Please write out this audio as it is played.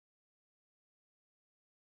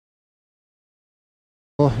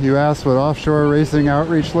Well, you asked what offshore racing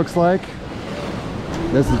outreach looks like.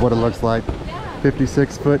 This is what it looks like.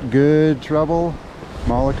 56-foot good trouble,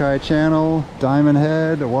 Molokai Channel, Diamond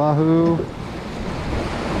Head, Oahu.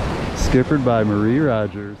 Skippered by Marie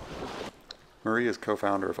Rogers. Marie is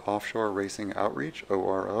co-founder of Offshore Racing Outreach,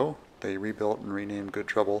 ORO. They rebuilt and renamed Good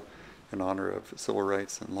Trouble in honor of civil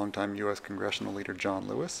rights and longtime U.S. congressional leader John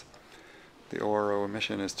Lewis. The ORO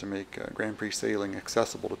mission is to make Grand Prix sailing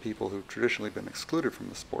accessible to people who've traditionally been excluded from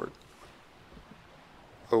the sport.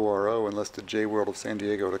 ORO enlisted J World of San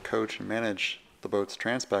Diego to coach and manage the boat's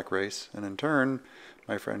Transpac race, and in turn,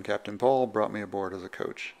 my friend Captain Paul brought me aboard as a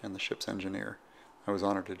coach and the ship's engineer. I was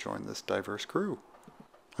honored to join this diverse crew.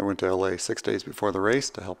 I went to LA 6 days before the race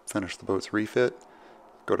to help finish the boat's refit,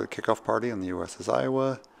 go to the kickoff party on the USS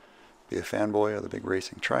Iowa, be a fanboy of the big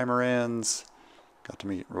racing trimarans, got to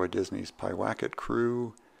meet Roy Disney's Pyewacket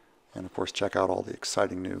crew, and of course check out all the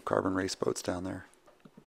exciting new carbon race boats down there.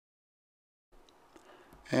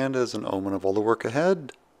 And as an omen of all the work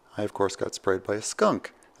ahead, I of course got sprayed by a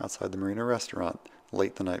skunk outside the Marina restaurant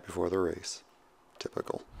late the night before the race.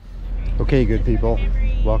 Typical. Okay, good people,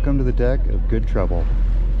 welcome to the deck of Good Trouble.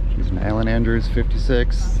 She's an Allen Andrews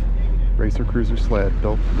 56 racer cruiser sled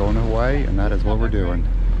built for going to Hawaii, and that is what we're doing.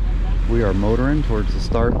 We are motoring towards the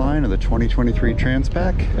start line of the 2023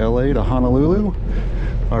 Transpac, LA to Honolulu.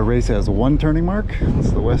 Our race has one turning mark.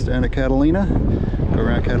 It's the west end of Catalina. Go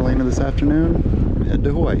around Catalina this afternoon, head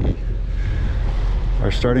to Hawaii.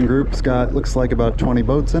 Our starting group's got, looks like about 20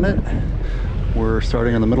 boats in it. We're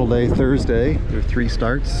starting on the middle day Thursday. There are 3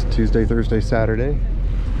 starts, Tuesday, Thursday, Saturday.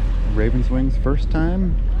 Ravenswing's first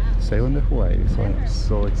time sailing to Hawaii, so I'm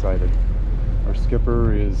so excited. Our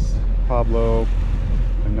skipper is Pablo.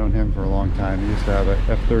 I've known him for a long time. He used to have a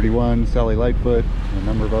F-31, Sally Lightfoot, and a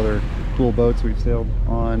number of other cool boats we've sailed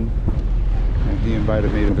on. And he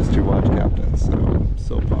invited me to his 2 watch captains, so I'm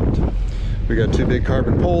so pumped. We got 2 big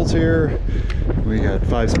carbon poles here. We got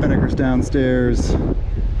 5 spinnakers downstairs.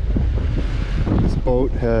 This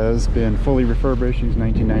boat has been fully refurbished. She's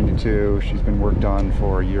 1992. She's been worked on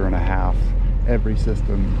for a year and a half. Every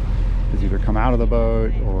system has either come out of the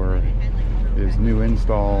boat or is new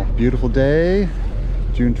install. Beautiful day.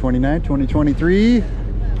 June 29, 2023.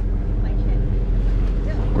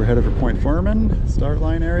 We're headed for Point Foreman, start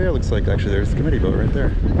line area. Looks like actually there's the committee boat right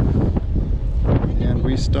there. And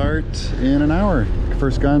we start in an hour.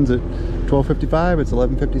 First gun's at 12:55, it's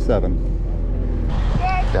 11:57.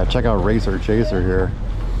 Yeah, check out Racer Chaser here.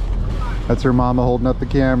 That's her mama holding up the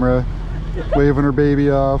camera, waving her baby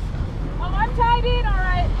off. Oh, I'm tied in, all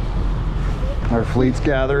right. Our fleet's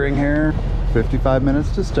gathering here. 55 minutes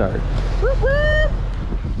to start. Whoop, whoop.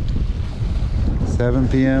 7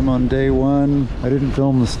 p.m. on day 1. I didn't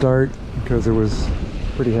film the start because it was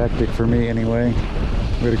pretty hectic for me anyway.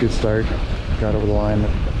 We had a good start. Got over the line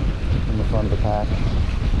in the front of the pack.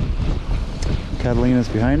 Catalina's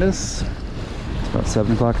behind us. It's about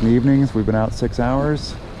 7 o'clock in the evenings. We've been out 6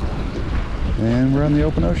 hours. And we're on the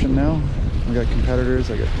open ocean now. We got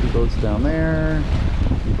competitors. I got 2 boats down there,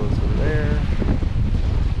 2 boats over there.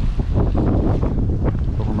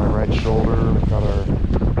 Over my right shoulder, we've got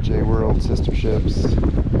our J World sister ships,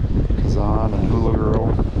 Kazan and Hula Girl.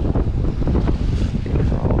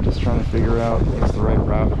 We're all just trying to figure out what's the right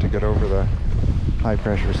route to get over the high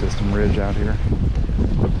pressure system ridge out here.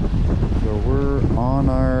 So we're on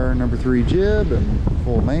our number 3 jib and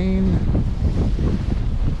full main.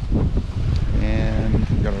 And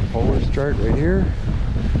we've got our Polar's chart right here.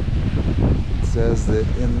 It says that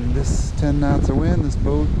in this 10 knots of wind, this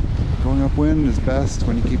boat going upwind is best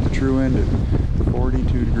when you keep the true wind at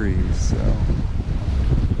 42 degrees. So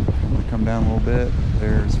I'm going to come down a little bit.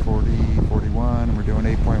 There's 40, 41. We're doing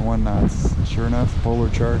 8.1 knots. Sure enough, the polar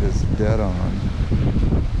chart is dead on.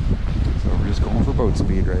 So we're just going for boat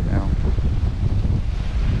speed right now.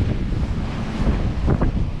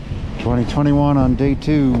 2021 on day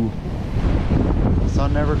 2. The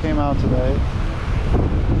sun never came out today.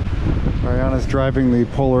 Ariana's driving the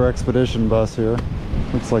Polar Expedition bus here.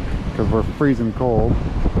 Looks like because we're freezing cold.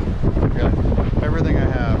 Yeah, everything I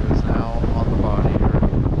have is now on the body here,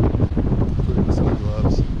 including the ski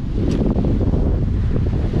gloves.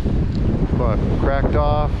 But cracked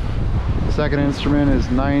off. The second instrument is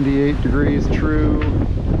 98 degrees true.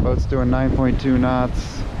 Boat's doing 9.2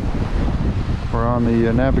 knots. We're on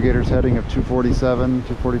the navigator's heading of 247,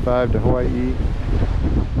 245 to Hawaii.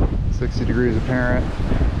 60 degrees apparent.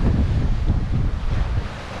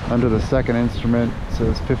 Under the second instrument it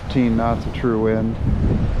says 15 knots of true wind.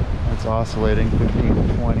 It's oscillating 15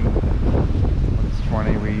 to 20. When it's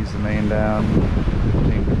 20 we ease the main down,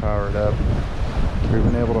 15 to power it up. We've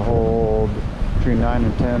been able to hold between 9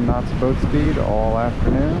 and 10 knots of boat speed all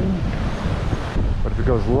afternoon. But if it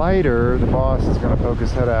goes lighter, the boss is going to poke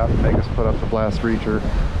his head out and make us put up the blast reacher.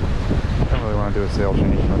 I don't really want to do a sail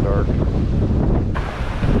change in the dark.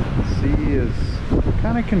 The sea is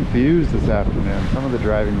kind of confused this afternoon. Some of the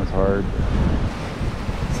driving was hard.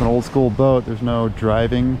 It's an old school boat. There's no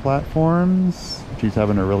driving platforms. She's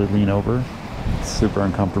having to really lean over. It's super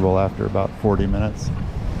uncomfortable after about 40 minutes.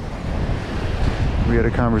 We had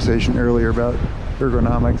a conversation earlier about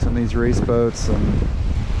ergonomics in these race boats, and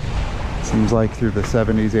it seems like through the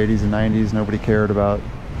 70s, 80s, and 90s, nobody cared about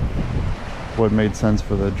what made sense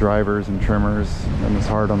for the drivers and trimmers, and was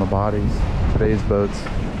hard on the bodies. Today's boats,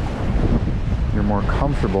 you're more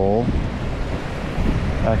comfortable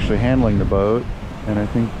actually handling the boat, and I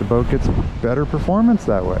think the boat gets better performance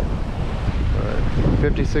that way. But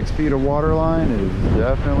 56 feet of water line is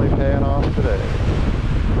definitely paying off today.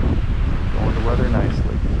 Going to weather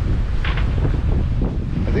nicely.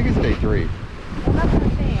 I think it's day 3. I'm not going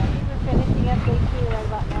to say. I think we're finishing up day 2 right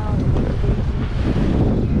about now.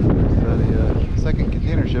 There's the second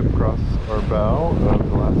container ship across our bow of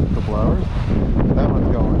the last couple hours. That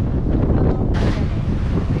one's going.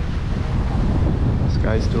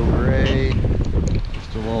 Sky's still gray.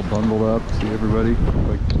 Still all bundled up. See everybody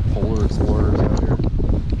like polar explorers out here.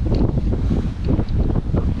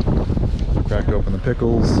 Cracked open the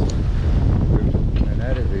pickles. And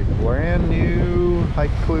that is a brand new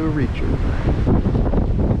Hike Clue Reacher.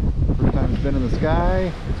 First time it's been in the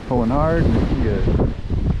sky. It's pulling hard and looking good.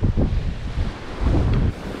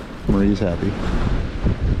 Marie's happy.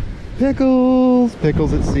 Pickles!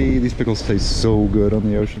 Pickles at sea. These pickles taste so good on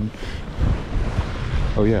the ocean.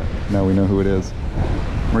 Oh yeah, now we know who it is.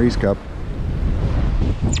 Marie's cup.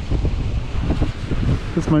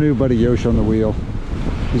 This is my new buddy Yosh on the wheel.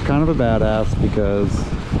 He's kind of a badass because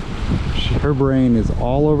her brain is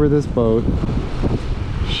all over this boat.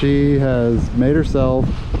 She has made herself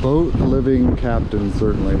boat living captain,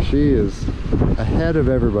 certainly. She is ahead of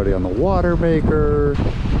everybody on the water maker.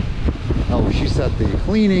 Oh, she set the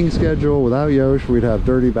cleaning schedule. Without Yosh, we'd have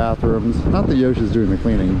dirty bathrooms. Not that Yosh is doing the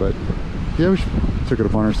cleaning, but Yosh took it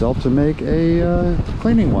upon herself to make a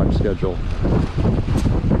cleaning watch schedule.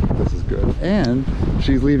 This is good. And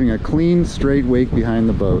she's leaving a clean, straight wake behind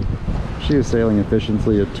the boat. She is sailing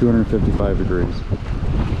efficiently at 255 degrees.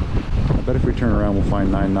 I bet if we turn around, we'll find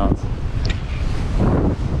 9 knots.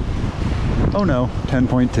 Oh no,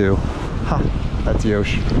 10.2. Ha, that's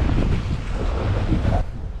Yosh.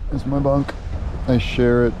 This is my bunk. I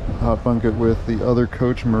share it, hot bunk it with the other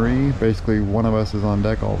coach, Marie. Basically, one of us is on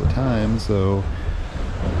deck all the time, so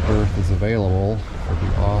berth is available for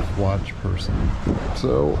the off-watch person.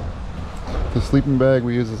 So, the sleeping bag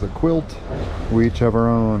we use as a quilt. We each have our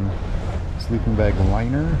own sleeping bag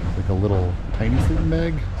liner, like a little tiny sleeping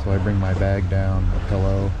bag. So I bring my bag down, a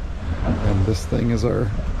pillow, and this thing is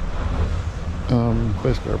our,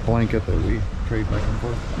 basically our blanket that we trade back and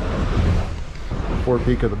forth.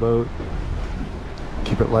 Forepeak of the boat.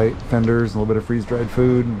 Keep it light, fenders, a little bit of freeze-dried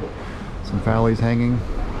food, some fallies hanging.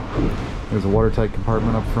 There's a watertight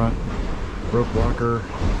compartment up front, rope locker,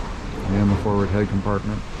 and the forward head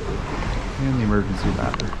compartment, and the emergency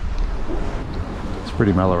ladder. It's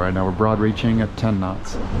pretty mellow right now. We're broad reaching at 10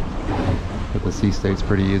 knots, but the sea stays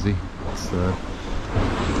pretty easy. It's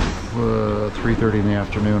 3:30 in the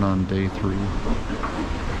afternoon on day 3.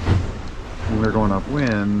 We were going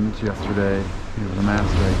upwind yesterday. You know, the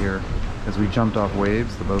mast right here. As we jumped off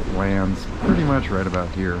waves, the boat lands pretty much right about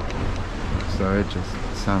here. So it just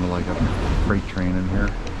sounded like a freight train in here.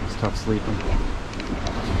 It's tough sleeping.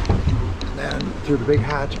 And then through the big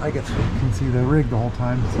hatch, I can see the rig the whole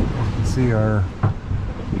time. So you can see our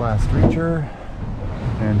blast reacher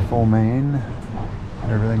and full main.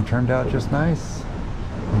 Everything turned out just nice.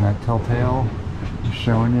 And that telltale is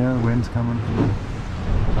showing you the wind's coming from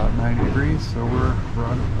about 90 degrees, so we're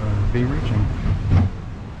on V reaching.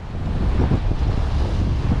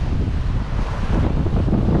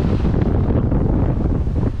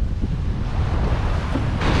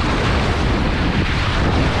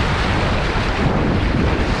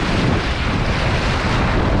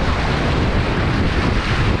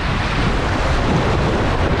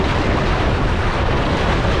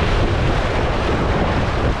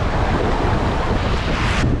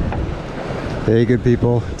 Hey good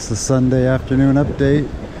people, it's the Sunday afternoon update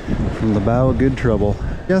from the bow of Good Trouble.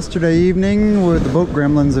 Yesterday evening where the boat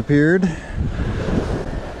gremlins appeared,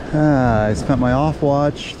 I spent my off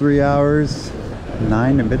watch 3 hours,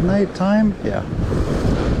 9 to midnight time, yeah,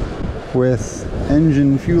 with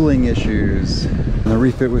engine fueling issues. And the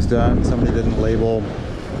refit was done, somebody didn't label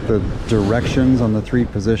the directions on the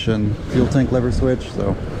 3-position fuel tank lever switch,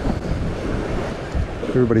 so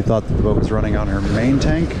Everybody thought that the boat was running on her main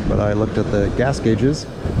tank, but I looked at the gas gauges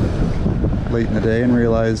late in the day and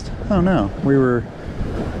realized, oh no,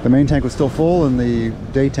 the main tank was still full, and the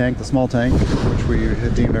day tank, the small tank, which we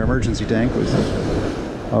had deemed our emergency tank, was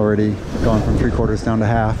already gone from 3/4 down to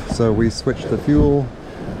half. So we switched the fuel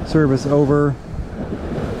service over,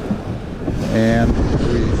 and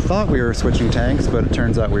we thought we were switching tanks, but it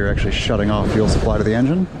turns out we were actually shutting off fuel supply to the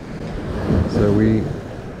engine. So we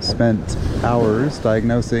spent hours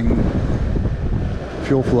diagnosing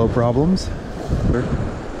fuel flow problems.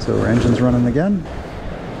 So our engine's running again.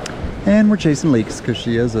 And we're chasing leaks because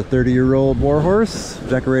she is a 30-year-old warhorse,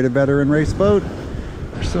 decorated veteran race boat.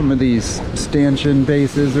 Some of these stanchion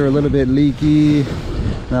bases are a little bit leaky.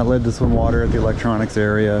 That led to some water at the electronics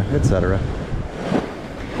area, etc.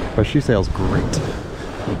 But she sails great.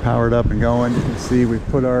 We're powered up and going. You can see we've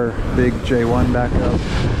put our big J1 back up.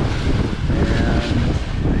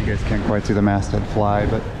 And you guys can't quite see the masthead fly,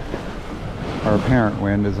 but our apparent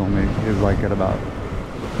wind is like at about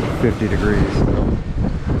 50 degrees. So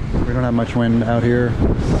we don't have much wind out here,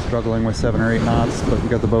 struggling with 7 or 8 knots, but we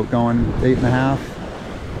got the boat going 8.5.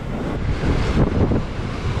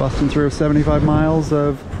 Busting through 75 miles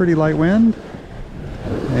of pretty light wind.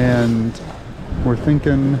 And we're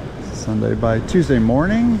thinking Sunday, by Tuesday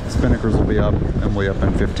morning, spinnakers will be up, and we'll be up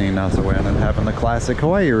in 15 knots of wind and having the classic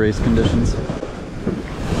Hawaii race conditions.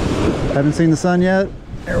 Haven't seen the sun yet.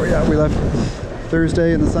 There we are. We left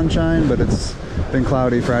Thursday in the sunshine, but it's been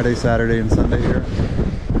cloudy Friday, Saturday, and Sunday here.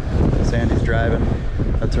 Sandy's driving.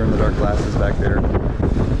 I turned the dark glasses back there.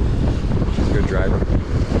 She's a good driver.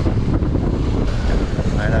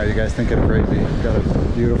 I know, you guys think I'm crazy. Got a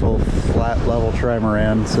beautiful flat level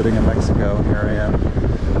trimaran sitting in Mexico, and here I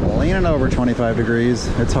am leaning over 25 degrees.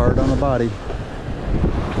 It's hard on the body.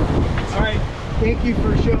 Alright, thank you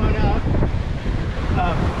for showing up.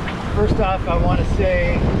 First off, I want to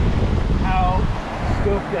say how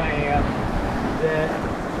stoked I am that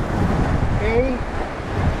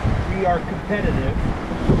we are competitive.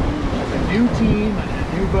 As a new team and a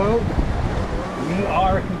new boat, we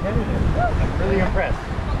are competitive. I'm really impressed.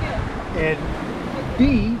 And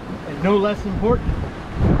B, and no less important,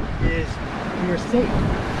 is we are safe.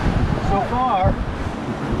 So far,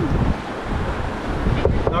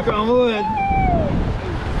 knock on wood,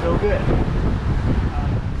 so good.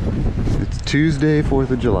 It's Tuesday,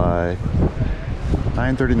 4th of July,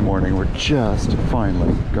 9:30 in the morning. We're just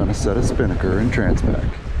finally gonna set a spinnaker in Transpac.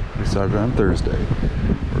 We started on Thursday.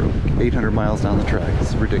 We're like 800 miles down the track.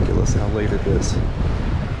 It's ridiculous how late it is.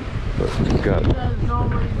 But we've got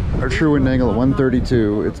our true wind angle at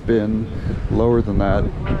 132. It's been lower than that,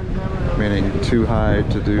 meaning too high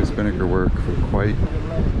to do spinnaker work for quite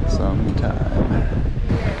some time.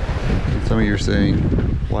 And some of you are saying,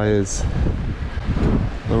 why is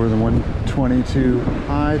lower than 122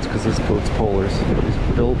 high? It's because this boat's polars. It's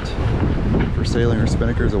built for sailing or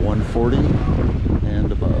spinnakers at 140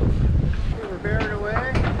 and above. We're bearing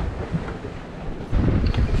away.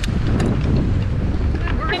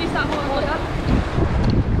 Can you stop and look up?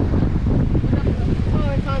 Oh,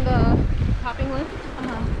 it's on the hopping list?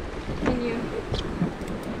 Can you?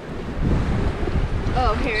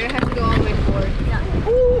 Oh, here, it has to go all the way forward. Yeah.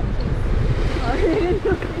 Ooh!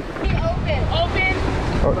 Open! Open!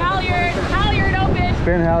 Oh. Halyard! Halyard open!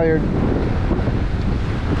 Spin halyard.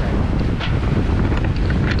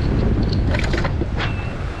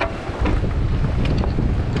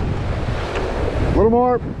 A little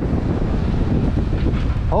more.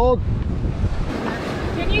 Hold.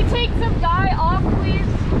 Can you take some guy off, please? You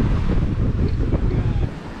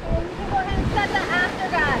can go ahead and set the after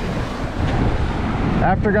guy.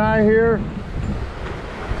 After guy here.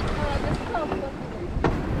 This is close.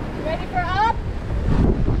 Ready for up?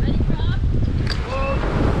 Ready for up?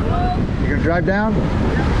 Whoa. You gonna drive down?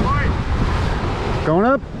 Going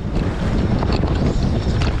up?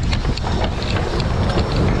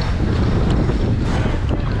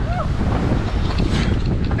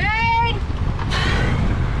 Bang!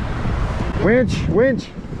 Winch, winch.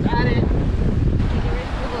 Got it.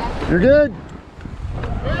 You're good.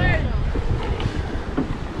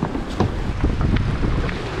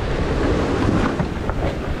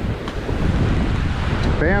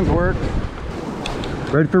 Fans work.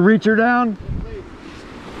 Ready for reacher down?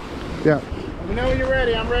 Yeah. Let me know when you're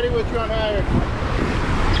ready. I'm ready with you on higher.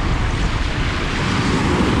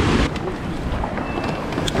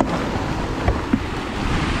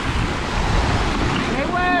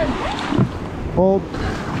 Hold.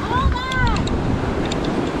 Hold on!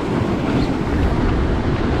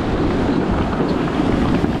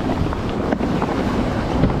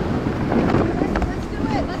 Let's do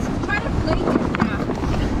it. Let's try to flake it now.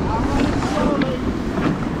 I'll run it slowly.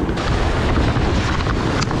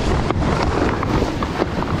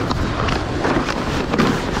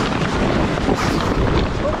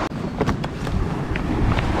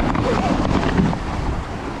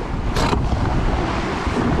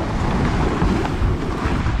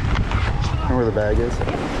 the bag is?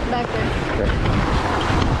 Back there. Okay.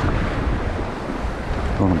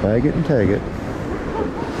 Gonna bag it and tag it.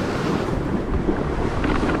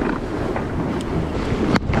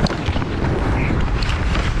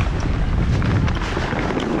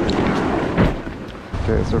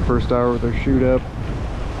 Okay, it's our first hour with our shoot up.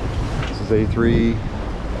 This is A3.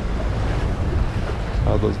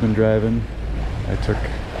 Aldo's been driving. I took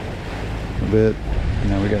a bit.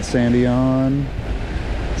 Now we got Sandy on.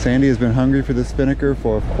 Sandy has been hungry for the spinnaker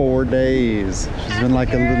for 4 days. She's been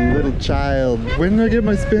like a little child. When do I get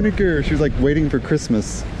my spinnaker? She was like waiting for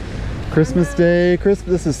Christmas. Christmas Day.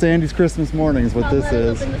 This is Sandy's Christmas morning is what this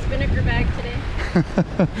is. Open the spinnaker bag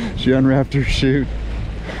today. She unwrapped her chute.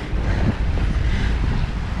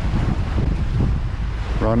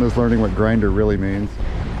 Rhonda's learning what grinder really means.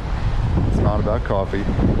 It's not about coffee.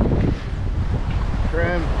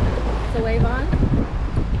 Trim. It's a wave on.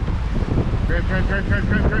 Trim.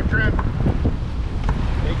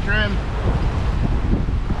 Big trim.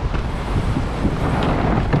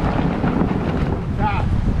 Stop.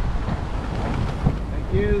 Thank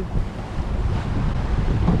you.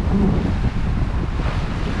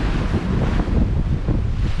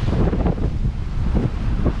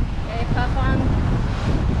 Okay, puff on.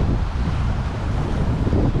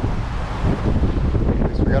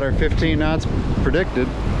 We got our 15 knots predicted.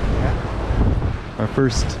 Our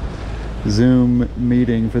first Zoom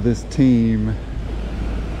meeting for this team.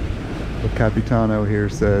 The Capitano here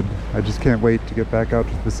said, I just can't wait to get back out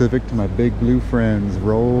to the Pacific to my big blue friends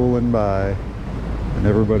rolling by. And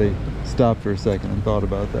everybody stopped for a second and thought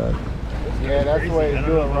about that. Yeah, that's the way to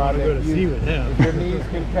do it, Rod. If your knees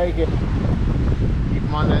can take it, keep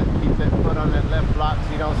them on that, keep that foot on that left block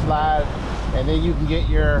so you don't slide, and then you can get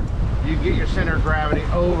your center of gravity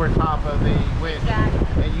over top of the winch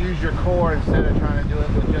and use your core instead of trying to do it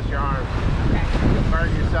with just your arms. Okay. You'll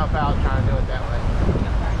burn yourself out trying to do it that way.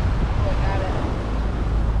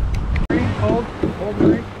 Okay. Hold the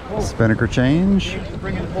ring. Hold. Spinnaker change.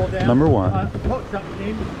 Bring the pole down. Number 1. Stop,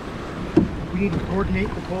 James. We need to coordinate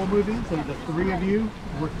the pole moving so the 3 of you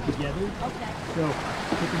work together. Okay. So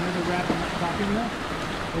take another wrap on that topping left.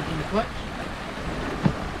 Open the clutch.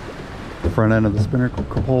 Front end of the spinnaker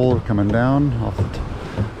pole coming down off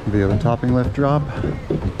via the topping lift drop.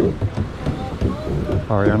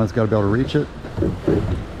 Ariana's got to be able to reach it.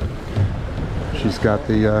 She's got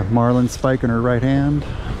the Marlin spike in her right hand.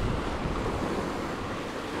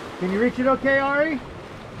 Can you reach it okay, Ari?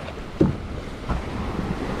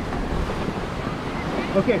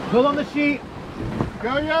 Okay, pull on the sheet.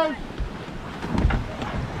 Go, yo!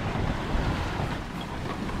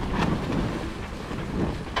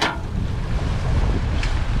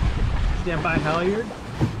 Stand by halyard.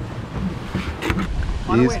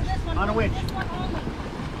 On a winch. On a winch.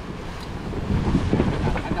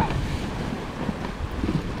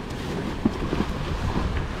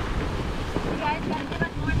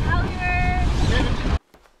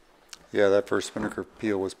 Yeah, that first spinnaker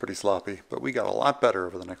peel was pretty sloppy, but we got a lot better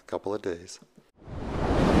over the next couple of days.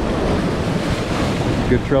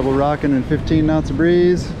 Good trouble rocking in 15 knots of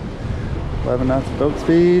breeze, 11 knots of boat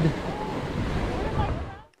speed.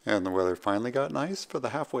 And the weather finally got nice for the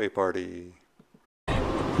halfway party.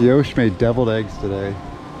 Yosh made deviled eggs today.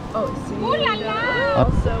 Oh, see, and,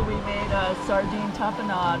 also we made a sardine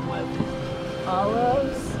tapenade with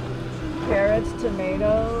olives, carrots,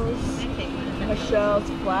 tomatoes, Michelle's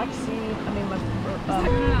flaxseed.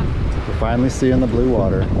 We're finally seeing the blue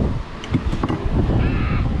water.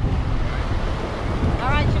 All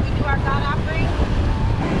right, should we do our God offering?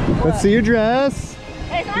 Let's see your dress.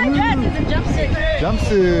 It's not a dress, it's a jumpsuit.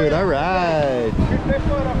 Jumpsuit, all right.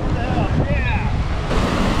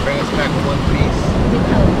 Bring us back in one piece.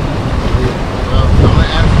 Well, I'm going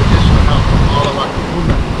to ask for additional help from all of our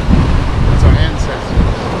kahuna. That's our ancestors.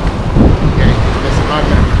 Okay? This is our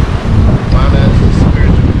memory. Mana is the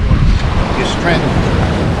spiritual force. Your strength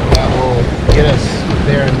that will get us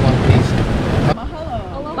there in one piece. Mahalo.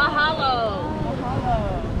 Mahalo. Mahalo.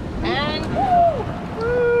 And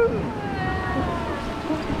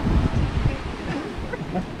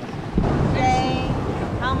saying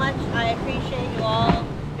how much I appreciate you all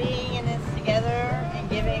being in this together and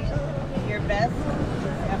giving your best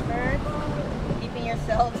effort, keeping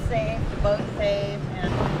yourselves safe, the boat safe,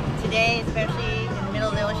 and today, especially in the middle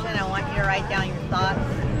of the ocean, I want you to write down your thoughts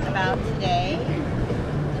about today and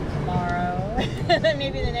tomorrow,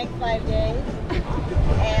 maybe the next 5 days,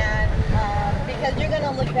 and because you're going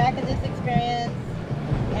to look back at this experience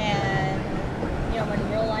and, you know, when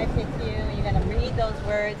real life hits you, you're going to read those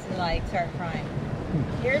words and like start crying.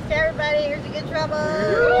 Here's to everybody. Here's to Good Trouble.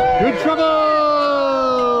 Good trouble!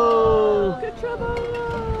 Good trouble.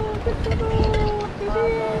 Good trouble.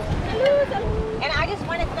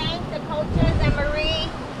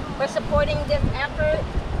 supporting this effort.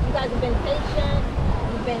 You guys have been patient.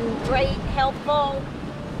 You've been great, helpful,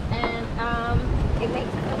 and it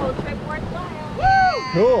makes the whole trip worthwhile.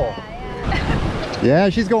 Yeah, Cool. Yeah. Yeah,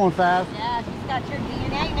 she's going fast. Yeah, she's got your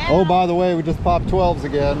DNA now. Oh, by the way, we just popped 12s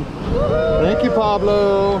again. Thank you,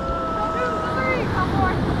 Pablo.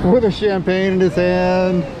 With a champagne in his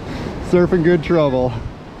hand, surfing good trouble.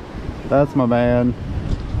 That's my man.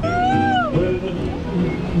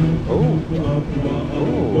 Oh.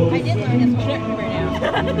 I did learn this one right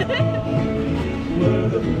now.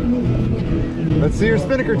 Let's see your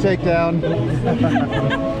spinnaker takedown.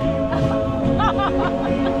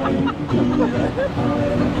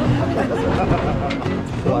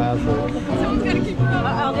 Classic. Someone's gonna keep her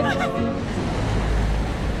up.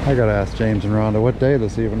 I gotta ask James and Rhonda what day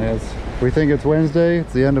this even is. We think it's Wednesday.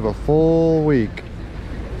 It's the end of a full week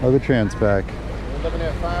of the Transpac. We're looking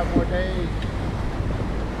at 5 more days.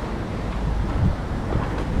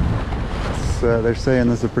 They're saying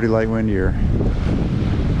this is a pretty light wind year.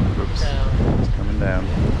 Oops, it's coming down.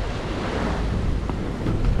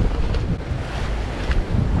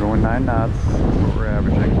 Going 9 knots, that's what we're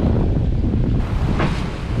averaging.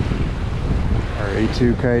 Our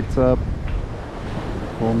A2 kite's up,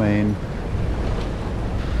 full main.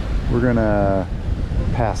 We're gonna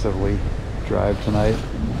passively drive tonight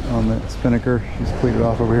on the spinnaker. She's cleated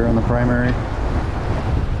off over here on the primary.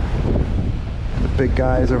 The big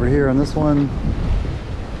guys over here on this one.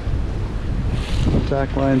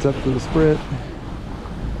 Back lines up to the sprit.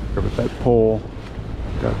 But that pole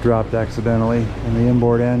got dropped accidentally and the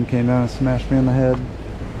inboard end came down and smashed me in the head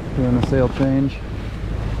doing a sail change.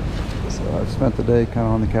 So I've spent the day kind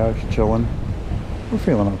of on the couch chilling. We're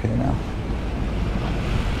feeling okay now.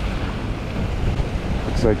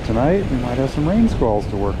 Looks like tonight we might have some rain squalls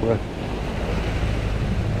to work with.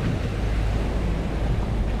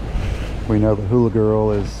 We know the Hula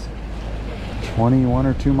Girl is 21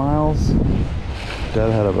 or 2 miles dead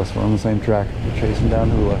ahead of us. We're on the same track. We're chasing down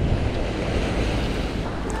Hula.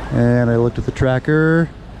 And I looked at the tracker.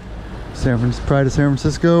 Pride of San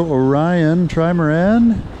Francisco, Orion,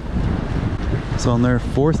 Trimaran. It's on their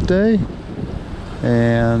 4th day.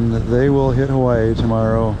 And they will hit Hawaii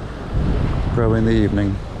tomorrow, probably in the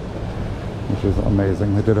evening, which is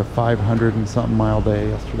amazing. They did a 500 and something mile day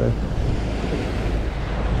yesterday.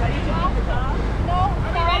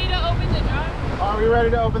 Are we ready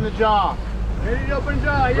to open the jaw? Ready to open the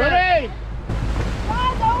jaw, yeah. Ready!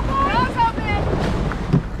 Jaw's open!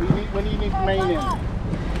 When do you need the main in?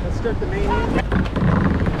 Let's start the main in.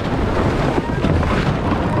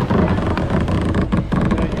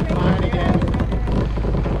 Fine again.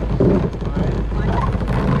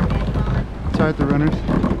 It's alright, the runners.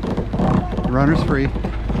 The runner's free.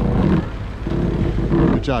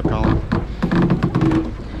 Good job, Colin.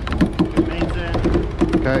 Main's in.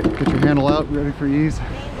 Okay, get your handle out, ready for ease.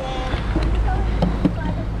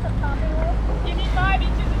 Give me 5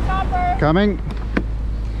 inches of topper. Coming.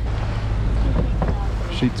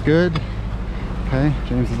 Sheet's good. Okay,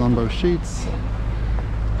 James is on both sheets.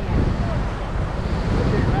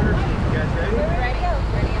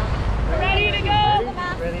 Ready to go.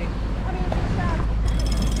 Ready.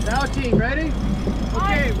 Now team, ready?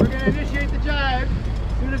 Okay, we're gonna initiate the jibe.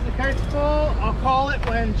 As soon as the kite's full, I'll call it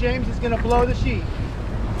when James is gonna blow the sheet.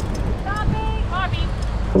 Stopping. Bobby.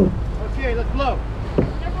 Okay, let's blow.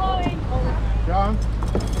 They're blowing. John.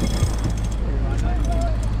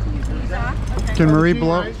 Can Marie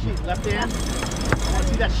blow? Right, sheet, left hand. I want to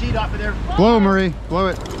see that sheet off of there. Blow, Marie. Blow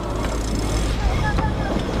it.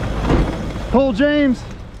 Pull, James.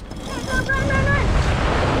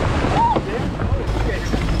 Okay,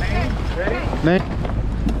 main, ready? Main.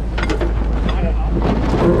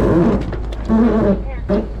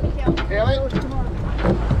 Tail it.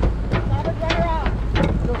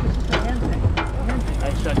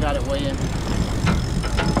 I got it way in.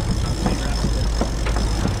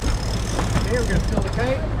 Okay, we're going to fill the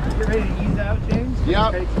kite. Get ready to ease out, James.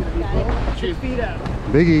 Yep. The kite's going to be full. 2 feet out.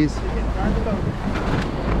 Big ease. Start the boat.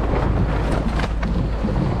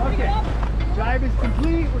 Okay, jibe is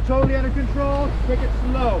complete. We're totally under control. Take it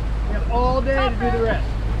slow. We have all day to do the rest.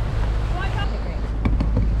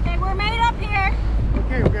 Okay, we're made up here.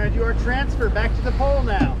 Okay, we're going to do our transfer back to the pole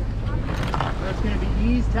now. So it's going to be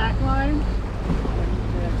ease tack line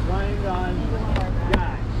and grind on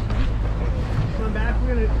guy. Come back,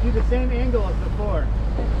 we're going to do the same angle as before.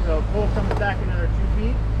 So pole comes back another 2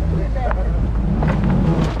 feet. This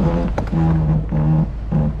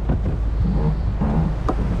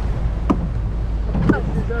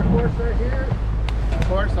is our course right here.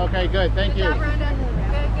 Course, okay, good, thank you. Good job, Rhonda.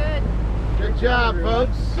 Good. Good job,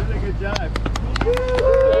 folks. Really good job.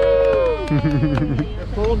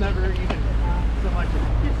 full, never even so much as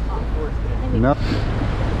kissed on towards it. No.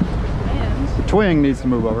 Twing needs to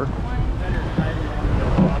move over.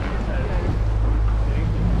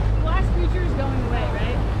 Blast creature is going away,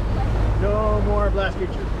 right? No more blast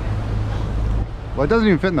creature. Well, it doesn't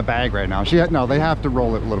even fit in the bag right now. No, they have to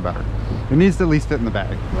roll it a little better. It needs to at least fit in the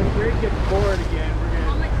bag. When Greg gets bored again, we're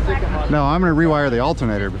gonna stick him on. No, I'm gonna rewire the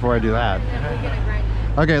alternator before I do that.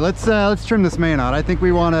 Okay, let's trim this main out. I think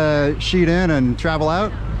we want to sheet in and travel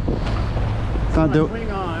out. It's not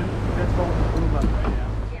Swing on. That's holding the boom up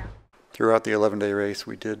right now. Throughout the 11-day race,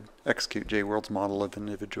 we did execute J-World's model of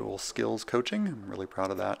individual skills coaching. I'm really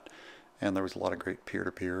proud of that. And there was a lot of great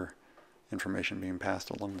peer-to-peer information being passed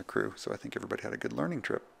along the crew. So I think everybody had a good learning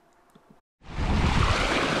trip.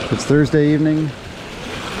 It's Thursday evening.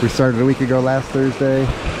 We started a week ago last Thursday.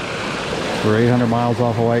 We're 800 miles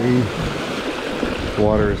off Hawaii. The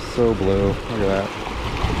water is so blue. Look at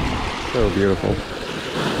that. So beautiful.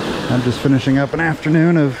 I'm just finishing up an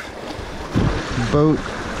afternoon of boat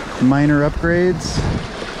minor upgrades.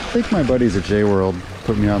 I think my buddies at J-World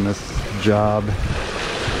put me on this job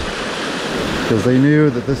because they knew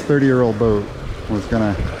that this 30-year-old boat was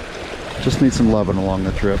gonna just need some loving along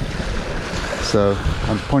the trip. So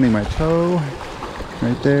I'm pointing my toe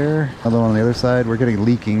right there. Another one on the other side. We're getting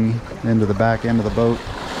leaking into the back end of the boat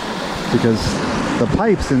because the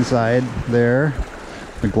pipes inside there,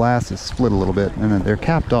 the glass is split a little bit and they're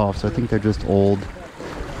capped off. So I think they're just old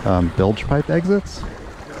bilge pipe exits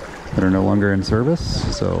that are no longer in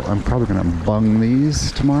service. So I'm probably gonna bung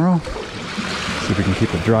these tomorrow. See if we can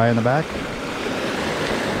keep it dry in the back.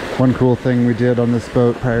 One cool thing we did on this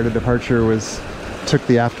boat prior to departure was took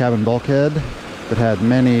the aft cabin bulkhead that had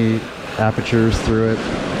many apertures through it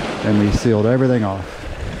and we sealed everything off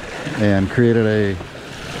and created a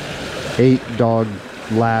 8-dog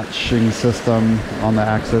latching system on the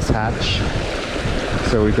access hatch.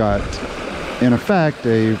 So we've got in effect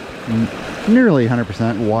a nearly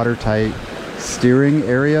 100% watertight steering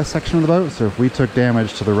area section of the boat. So if we took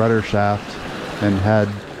damage to the rudder shaft and had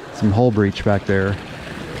some hull breach back there,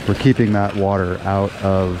 we're keeping that water out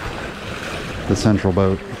of the central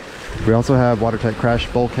boat. We also have watertight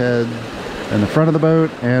crash bulkhead in the front of the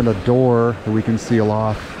boat and a door that we can seal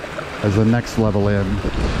off as the next level in.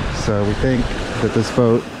 So we think that this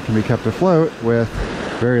boat can be kept afloat with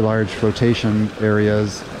very large flotation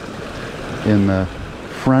areas in the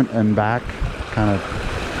front and back, kind of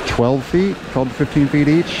 12 to 15 feet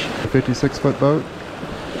each, a 56-foot boat.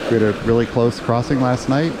 We had a really close crossing last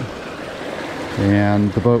night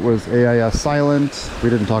and the boat was AIS silent. We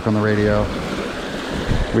didn't talk on the radio.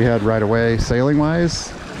 We had right away sailing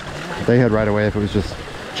wise. They had right away if it was just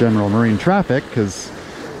general marine traffic because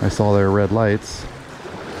I saw their red lights.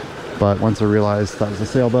 But once I realized that was a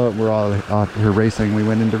sailboat, we're all out here racing, we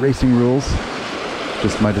went into racing rules.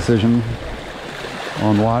 Just my decision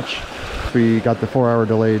on watch. We got the 4-hour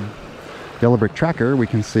delayed yellow brick tracker. We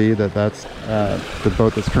can see that that's the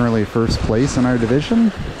boat that's currently first place in our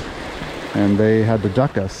division. And they had to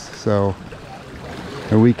duck us. So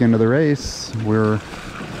a week into the race, we're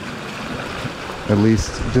at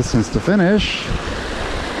least distance to finish.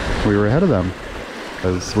 We were ahead of them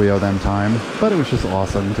because we owe them time. But it was just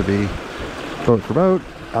awesome to be boat for boat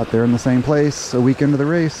out there in the same place a week into the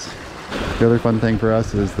race. The other fun thing for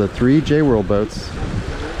us is the 3 J-World boats.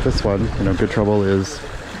 This one, Good Trouble, is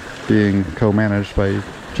being co-managed by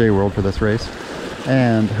J-World for this race.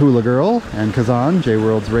 And Hula Girl and Kazan,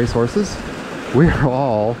 J-World's race horses. We're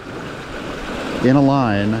all in a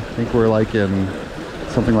line. I think we're like in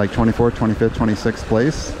something like 24th, 25th, 26th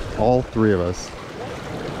place. All 3 of us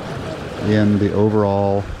in the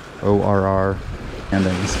overall ORR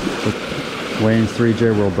standings. Wayne's 3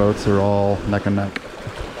 J-World boats are all neck and neck.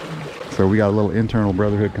 So we got a little internal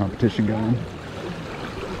brotherhood competition going.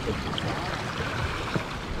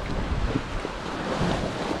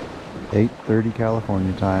 (8:30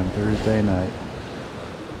 California time, Thursday night.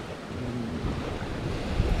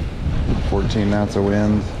 14 knots of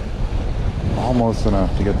wind. Almost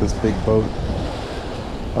enough to get this big boat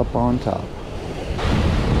up on top.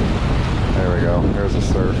 There we go. There's a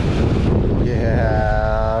surf.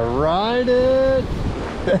 Yeah, ride it!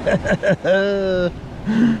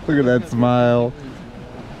 Look at that smile.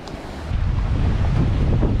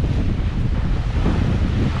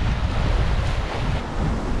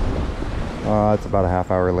 It's about a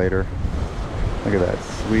half hour later. Look at that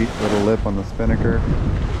sweet little lip on the spinnaker.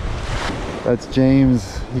 That's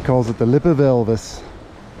James. He calls it the lip of Elvis.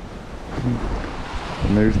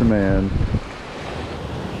 And there's the man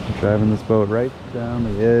driving this boat right down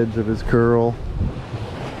the edge of his curl.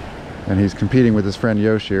 And he's competing with his friend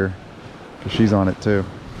Yoshir, because she's on it too.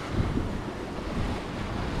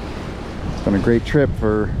 been a great trip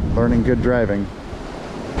for learning good driving.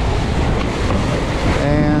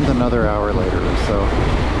 And another hour later or so.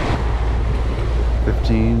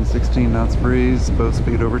 15, 16 knots breeze, boat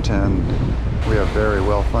speed over 10. We have very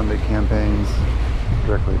well-funded campaigns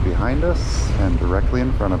directly behind us and directly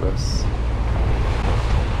in front of us.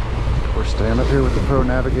 We're staying up here with the pro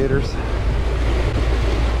navigators.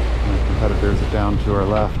 Our competitors are down to our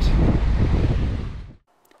left.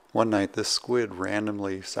 One night this squid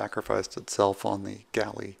randomly sacrificed itself on the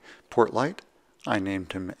galley port light. I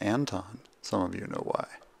named him Anton. Some of you know why.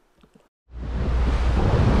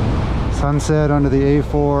 Sunset under the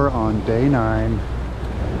A4 on day 9.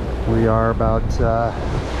 We are about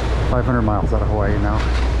 500 miles out of Hawaii now.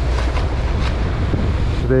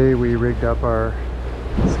 Today we rigged up our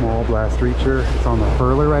small blast reacher. It's on the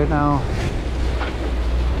furler right now.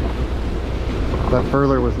 That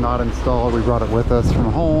furler was not installed. We brought it with us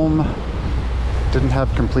from home. Didn't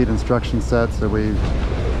have complete instruction set, so we're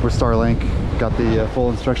Starlink. Got the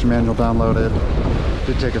full instruction manual downloaded.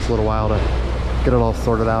 Did take us a little while to get it all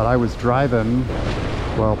sorted out. I was driving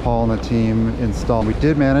while Paul and the team installed. We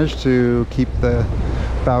did manage to keep the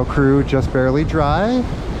bow crew just barely dry.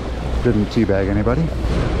 Didn't teabag anybody.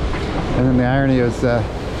 And then the irony is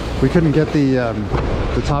we couldn't get the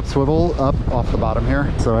top swivel up off the bottom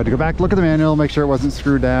here. So I had to go back, look at the manual, make sure it wasn't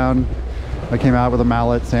screwed down. I came out with a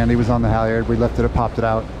mallet. Sandy was on the halyard. We lifted it, popped it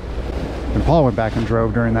out. And Paul went back and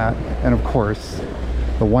drove during that. And of course,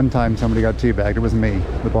 the one time somebody got teabagged, it was me.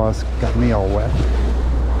 The boss got me all wet.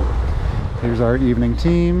 Here's our evening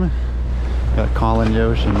team. Got Colin,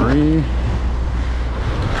 Yosh, and Marie.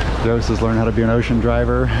 Yosh has learned how to be an ocean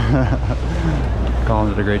driver. Colin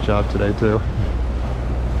did a great job today too.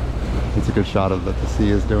 It's a good shot of what the sea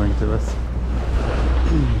is doing to us.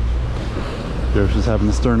 Yosh is having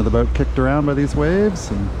the stern of the boat kicked around by these waves,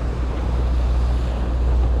 and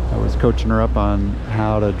I was coaching her up on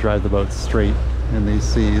how to drive the boat straight in these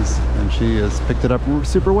seas, and she has picked it up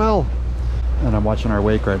super well. And I'm watching our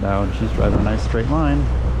wake right now, and she's driving a nice straight line.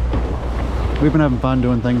 We've been having fun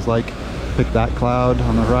doing things like pick that cloud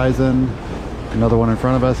on the horizon, another one in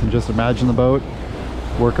front of us, and just imagine the boat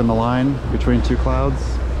working the line between two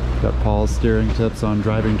clouds. Got Paul's steering tips on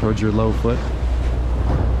driving towards your low foot,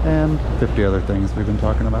 and 50 other things we've been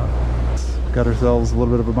talking about. Got ourselves a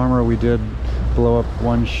little bit of a bummer. We did blow up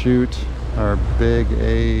one chute, our big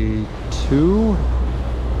A2.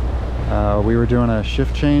 We were doing a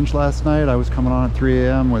shift change last night. I was coming on at 3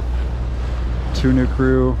 a.m. with 2 new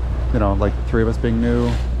crew, you know, like 3 of us being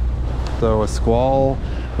new. So a squall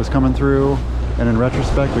was coming through, and in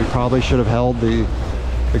retrospect, we probably should have held the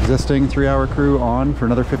existing 3-hour crew on for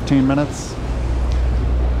another 15 minutes.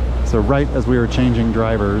 So right as we were changing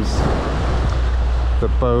drivers, the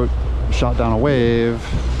boat shot down a wave,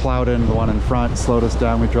 plowed into the one in front, slowed us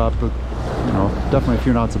down. We dropped, you know, definitely a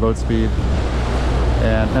few knots of boat speed,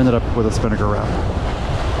 and ended up with a spinnaker wrap.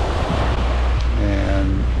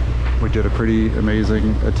 And we did a pretty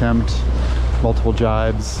amazing attempt, multiple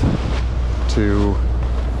jibes to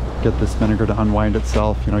get the spinnaker to unwind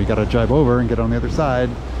itself. You know, you got to jibe over and get on the other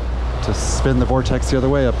side to spin the vortex the other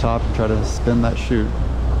way up top and try to spin that chute,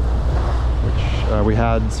 which we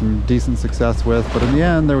had some decent success with, but in the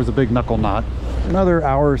end there was a big knuckle knot. Another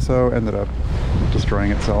hour or so ended up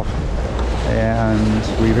destroying itself,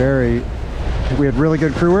 and we had really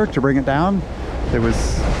good crew work to bring it down. It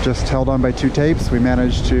was just held on by 2 tapes. We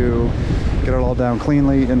managed to get it all down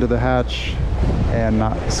cleanly into the hatch and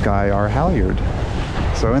not sky our halyard.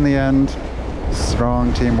 So in the end,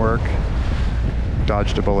 strong teamwork,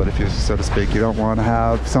 dodged a bullet, if you so to speak. You don't want to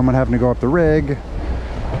have someone having to go up the rig.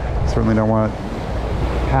 Certainly don't want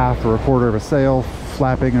half or a quarter of a sail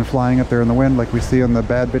flapping and flying up there in the wind like we see in the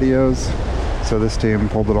bad videos. So this team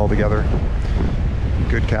pulled it all together.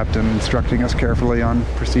 Good captain instructing us carefully on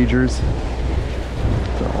procedures.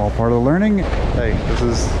 So all part of the learning. Hey, this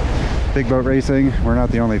is big boat racing. We're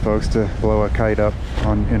not the only folks to blow a kite up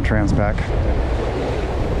in Transpac.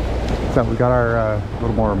 So we got our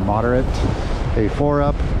little more moderate A4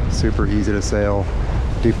 up, super easy to sail,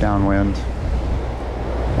 deep downwind.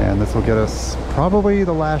 And this will get us probably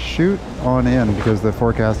the last chute on in because the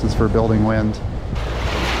forecast is for building wind.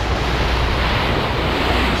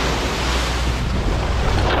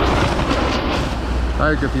 All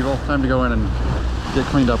right, good people, time to go in and get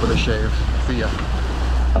cleaned up with a shave. See ya.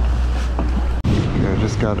 Okay, I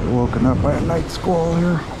just got woken up by a night squall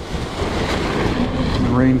here.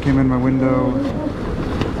 The rain came in my window.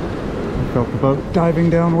 I felt the boat diving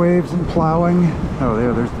down waves and plowing. Oh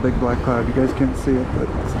yeah, there's the big black cloud. You guys can't see it, but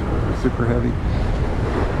it's super heavy.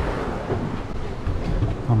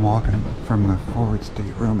 I'm walking from the forward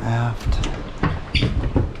stateroom aft.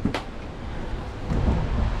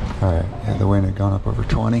 Alright, yeah, the wind had gone up over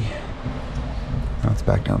 20. Now it's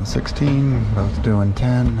back down to 16. Boat's doing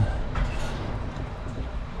 10.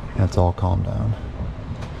 It's all calmed down.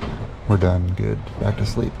 We're done. Good. Back to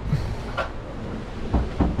sleep.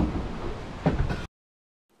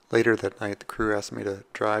 Later that night, the crew asked me to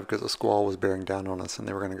drive because a squall was bearing down on us and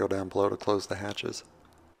they were going to go down below to close the hatches.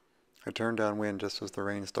 I turned downwind just as the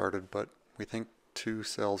rain started, but we think two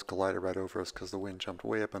cells collided right over us because the wind jumped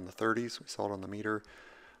way up in the 30s. We saw it on the meter.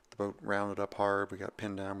 The boat rounded up hard. We got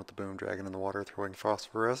pinned down with the boom dragging in the water, throwing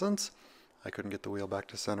phosphorescence. I couldn't get the wheel back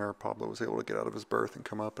to center. Pablo was able to get out of his berth and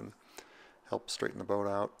come up and help straighten the boat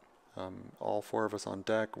out. All four of us on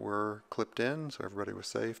deck were clipped in, so everybody was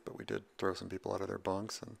safe, but we did throw some people out of their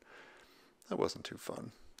bunks, and that wasn't too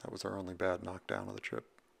fun. That was our only bad knockdown of the trip.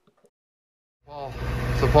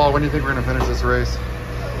 So Paul, when do you think we're going to finish this race?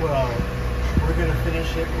 Well, we're going to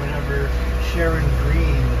finish it whenever Sharon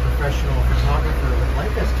Green, the professional photographer, would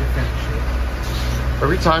like us to finish it. Are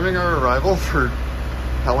we timing our arrival for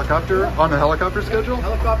helicopter, on the helicopter schedule?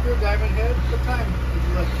 Helicopter, Diamond Head, what time did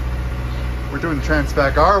you look? We're doing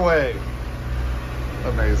Transpac our way.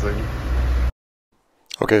 Amazing.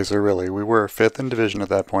 Okay, so really, we were 5th in division at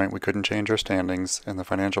that point. We couldn't change our standings, and the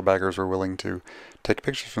financial backers were willing to take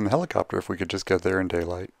pictures from the helicopter if we could just get there in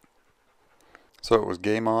daylight. So it was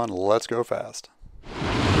game on, let's go fast.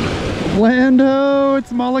 Lando,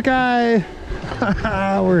 it's Molokai!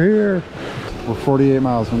 We're here. We're 48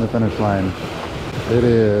 miles from the finish line. It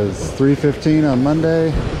is 3:15 on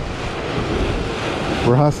Monday.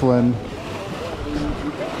 We're hustling.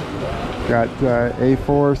 Got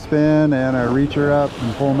A4 spin and a reacher up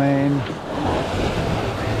in full main.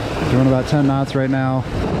 Doing about 10 knots right now.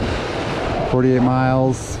 48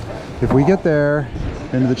 miles. If we get there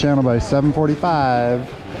into the channel by 7:45,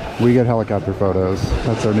 we get helicopter photos.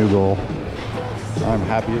 That's our new goal. I'm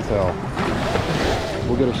happy as hell.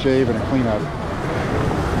 We'll get a shave and a cleanup.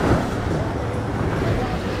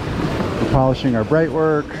 We're polishing our bright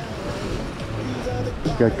work.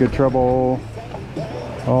 Got good trouble.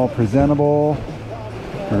 All presentable.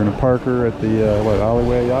 We're gonna park her at the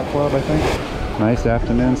Alleyway Yacht Club, I think. Nice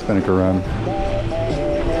afternoon spinnaker run.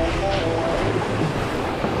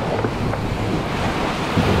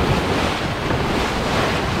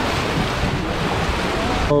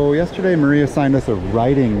 So yesterday Maria signed us a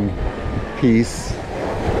writing piece.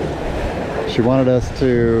 She wanted us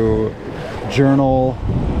to journal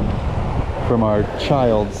from our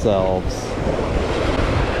child selves.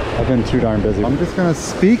 I've been too darn busy. I'm just gonna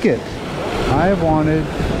speak it. I have wanted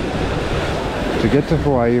to get to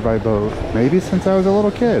Hawaii by boat, maybe since I was a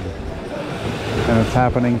little kid. And it's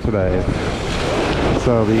happening today.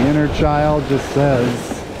 So the inner child just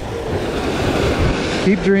says,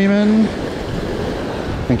 keep dreaming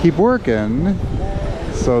and keep working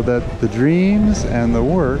so that the dreams and the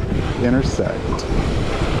work intersect.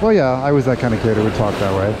 Well, yeah, I was that kind of kid who would talk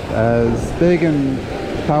that way. As big and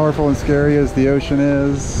powerful and scary as the ocean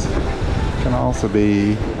is, it can also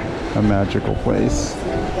be a magical place.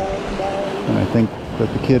 And I think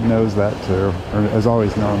that the kid knows that too, or has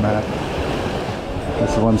always known that.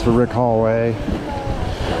 This one's for Rick Hallway.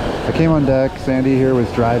 I came on deck, Sandy here was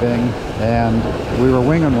driving, and we were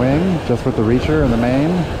wing on wing, just with the reacher and the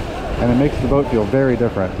main, and it makes the boat feel very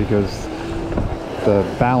different because the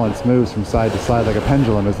balance moves from side to side like a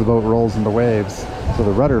pendulum as the boat rolls into waves, so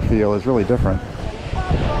the rudder feel is really different.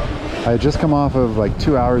 I had just come off of like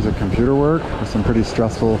 2 hours of computer work with some pretty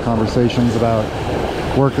stressful conversations about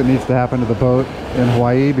work that needs to happen to the boat in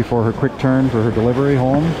Hawaii before her quick turn for her delivery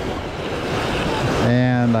home.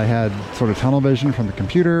 And I had sort of tunnel vision from the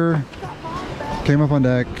computer. Came up on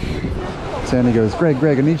deck. Sandy goes, Greg,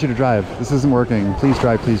 I need you to drive. This isn't working. Please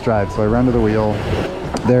drive, please drive. So I run to the wheel.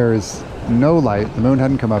 There's no light. The moon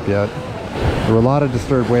hadn't come up yet. There were a lot of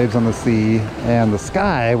disturbed waves on the sea, and the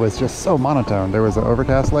sky was just so monotone. There was an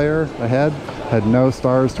overcast layer ahead, had no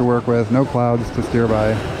stars to work with, no clouds to steer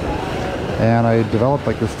by. And I developed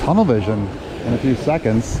like this tunnel vision in a few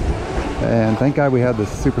seconds. And thank God we had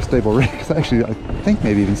this super stable rig. Actually, I think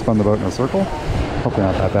maybe even spun the boat in a circle. Hopefully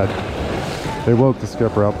not that bad. They woke the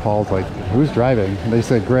skipper up. Paul's like, who's driving? And they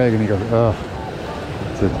said, Greg. And he goes, ugh.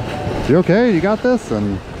 I said, you okay? You got this?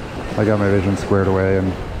 And I got my vision squared away.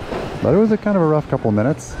 But it was a kind of a rough couple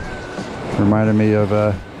minutes. Reminded me of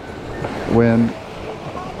when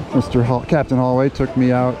Captain Holloway took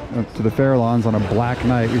me out to the Farallons on a black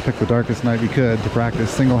night. We picked the darkest night we could to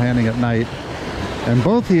practice single-handing at night. And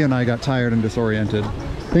both he and I got tired and disoriented,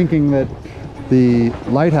 thinking that the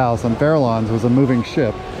lighthouse on Farallons was a moving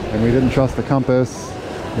ship, and we didn't trust the compass.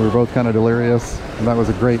 We were both kind of delirious, and that was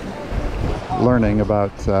a great learning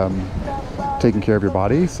about taking care of your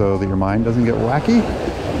body so that your mind doesn't get wacky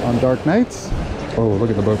on dark nights. Oh, look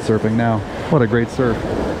at the boat surfing now. What a great surf.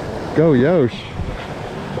 Go Yosh.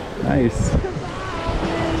 Nice.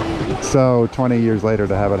 So 20 years later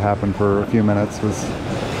to have it happen for a few minutes was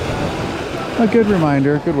a good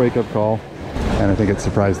reminder, good wake-up call. And I think it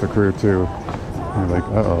surprised the crew too. They're like,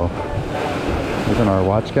 uh-oh. Isn't our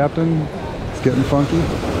watch captain? It's getting funky. Did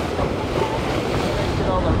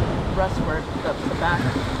all the rust work, the back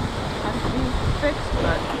has to be fixed,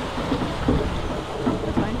 but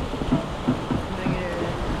that's fine.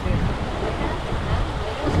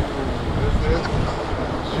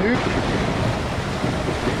 Shoot.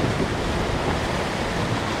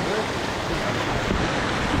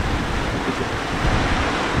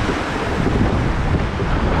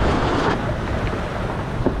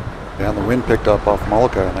 Yeah, and the wind picked up off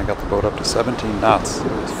Molokai and I got the boat up to 17 knots. It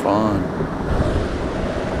was fun.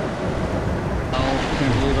 I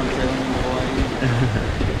can't believe I'm sailing in Hawaii.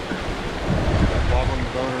 Wobbling the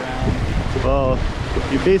boat around. Well,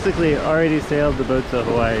 you basically already sailed the boat to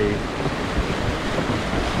Hawaii.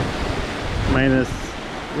 Minus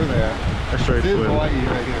We're there. a short This is swim. Hawaii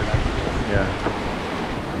right here. Yeah.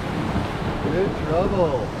 Good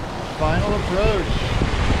trouble. Final approach.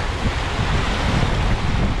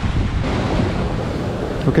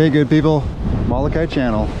 Okay, good people. Molokai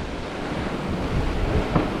Channel.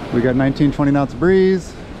 We got 19-20 knots of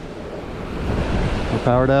breeze. We're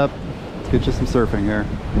powered up. Let's get you some surfing here.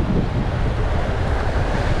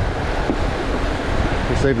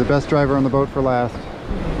 We'll save the best driver on the boat for last.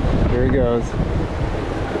 Here he goes.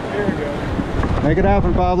 Here we go. Make it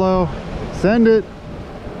happen, Pablo. Send it.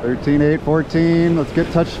 13, 8, 14. Let's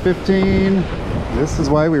get touch 15. This is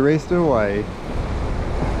why we raced to Hawaii.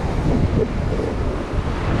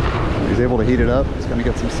 He's able to heat it up. He's gonna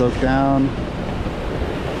get some soak down.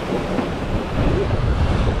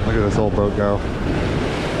 Look at this old boat go.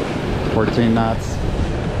 14 knots.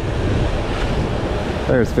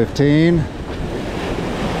 There's 15.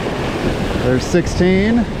 There's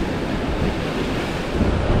 16.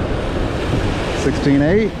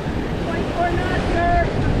 16.8. 24 knots, sir.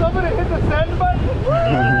 Somebody hit the send button.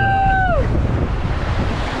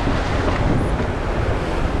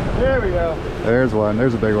 There we go. There's one.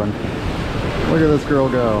 There's a big one. Look at this girl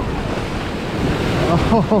go.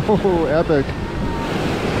 Oh, epic.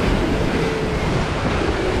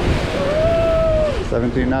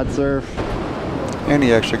 17 knot surf. And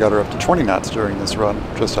he actually got her up to 20 knots during this run,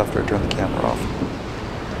 just after I turned the camera off.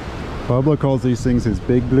 Pablo calls these things his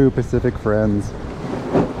big blue Pacific friends.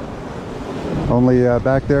 Only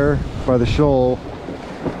back there by the shoal,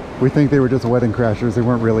 we think they were just wedding crashers. They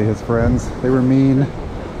weren't really his friends. They were mean.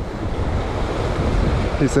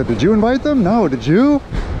 He said, did you invite them? No, did you?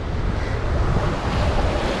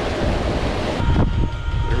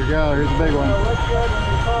 Here we go, here's the big one. Looks good when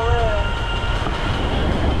we pull in.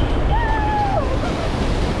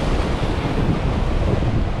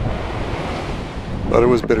 But it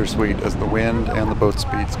was bittersweet as the wind and the boat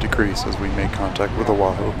speeds decrease as we make contact with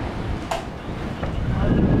Oahu.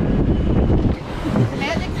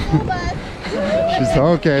 Magic school bus. She's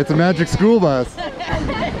okay, it's a magic school bus.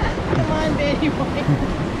 Come on, baby boy.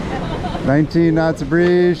 19 knots of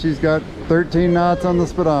breeze, she's got 13 knots on the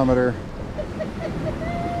speedometer.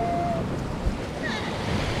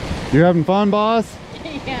 You having fun, boss?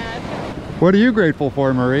 Yeah. What are you grateful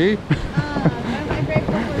for, Marie? I'm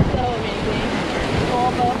grateful for so amazing.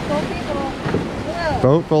 Cool boat, cool people. Whoa.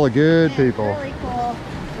 Boat full of good Yeah, people. Really cool.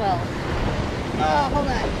 Well. Oh, hold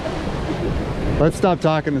on. Let's stop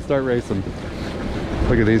talking and start racing.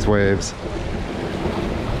 Look at these waves.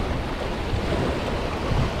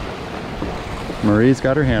 Marie's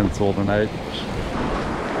got her hands full tonight.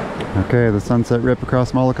 Okay, the sunset rip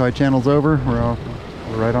across Molokai Channel's over. We're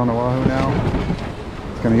right on Oahu now.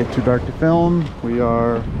 It's gonna get too dark to film. We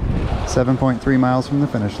are 7.3 miles from the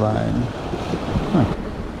finish line. Huh.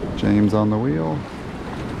 James on the wheel.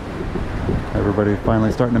 Everybody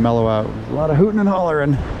finally starting to mellow out. There's a lot of hooting and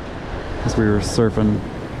hollering as we were surfing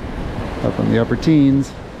up in the upper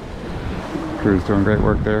teens. Crew's doing great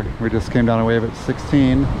work there. We just came down a wave at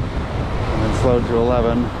 16 and then slowed to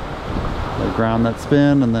 11. They ground that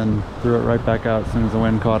spin and then threw it right back out as soon as the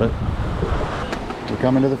wind caught it. We're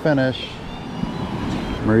coming to the finish.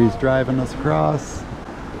 Marie's driving us across.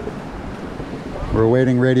 We're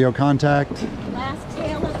awaiting radio contact. Last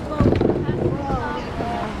tail of the boat.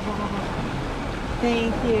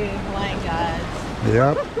 Thank you, Flying Gods.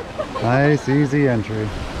 Yep. Nice, easy entry.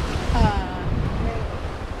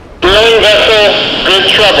 Sailing vessel, good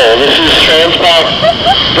trouble. This is Transpac,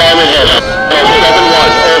 Diamond Head, 7-1,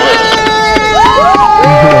 over.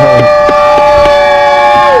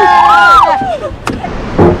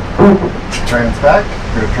 Transpac,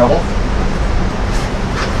 good trouble.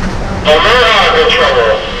 Aloha, good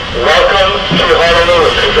trouble. Welcome to Honolulu.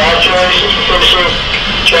 Congratulations for finishing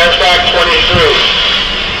Transpac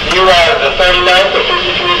 23. You are the 39th of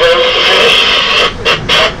 53 votes to finish.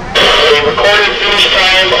 A recorded finish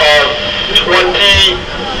time of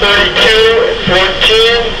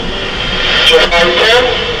 20:32:14, July 10th,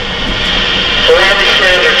 Hawaii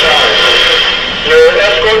Standard Time. Your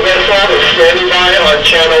escort vessel is standing by on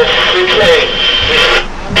channel 6A.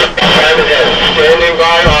 Time ahead. Standing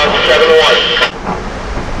by on 7-1.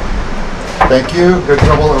 Thank you. Good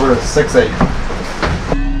trouble over 6-8.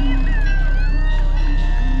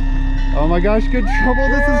 Oh my gosh, good trouble.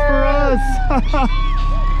 This is for us.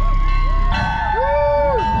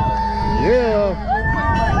 Yeah.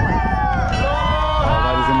 Oh,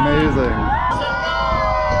 that is amazing.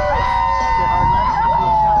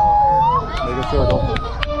 Make a circle.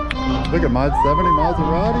 Look at mine, 70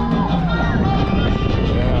 Maserati.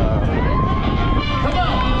 Yeah.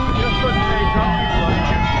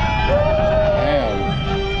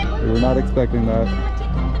 Man, we were not expecting that.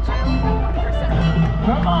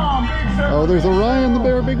 Oh, there's Orion, the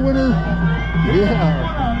bear, big winner.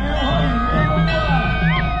 Yeah.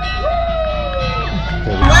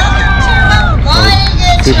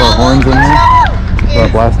 Keep our horns in there. So I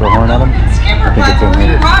blast our horn at them. I think it's in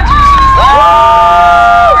here.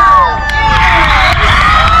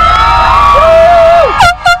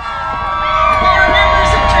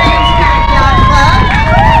 Members of Transpac Yacht Club.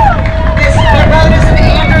 This boat is an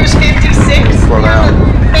Andrews 56. Slow down.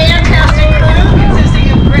 Fantastic crew consisting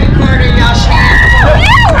of Greg Carter, Yash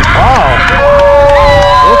Wow.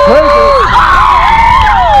 It's crazy.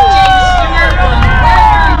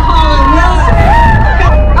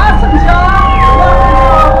 Awesome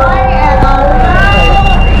job!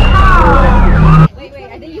 Wait,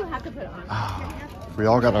 I think you have to put it on. We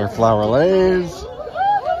all got our flower lays.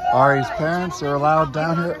 Ari's parents are allowed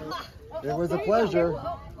down here. It was a pleasure.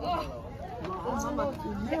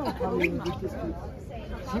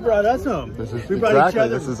 She brought us home. This is We brought each exactly.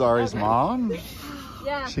 other. This is Ari's mom.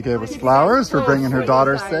 Yeah. She gave us flowers for bringing her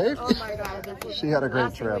daughter safe. Oh my God, She had a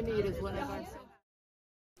great trip. Finally,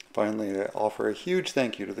 Finally, I offer a huge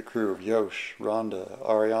thank you to the crew of Yosh, Rhonda,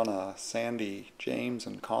 Ariana, Sandy, James,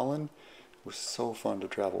 and Colin. It was so fun to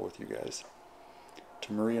travel with you guys.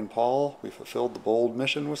 To Marie and Paul, we fulfilled the bold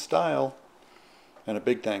mission with style. And a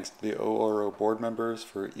big thanks to the ORO board members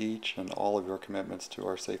for each and all of your commitments to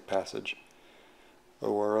our safe passage.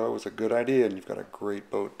 ORO is a good idea and you've got a great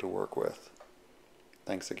boat to work with.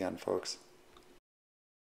 Thanks again, folks.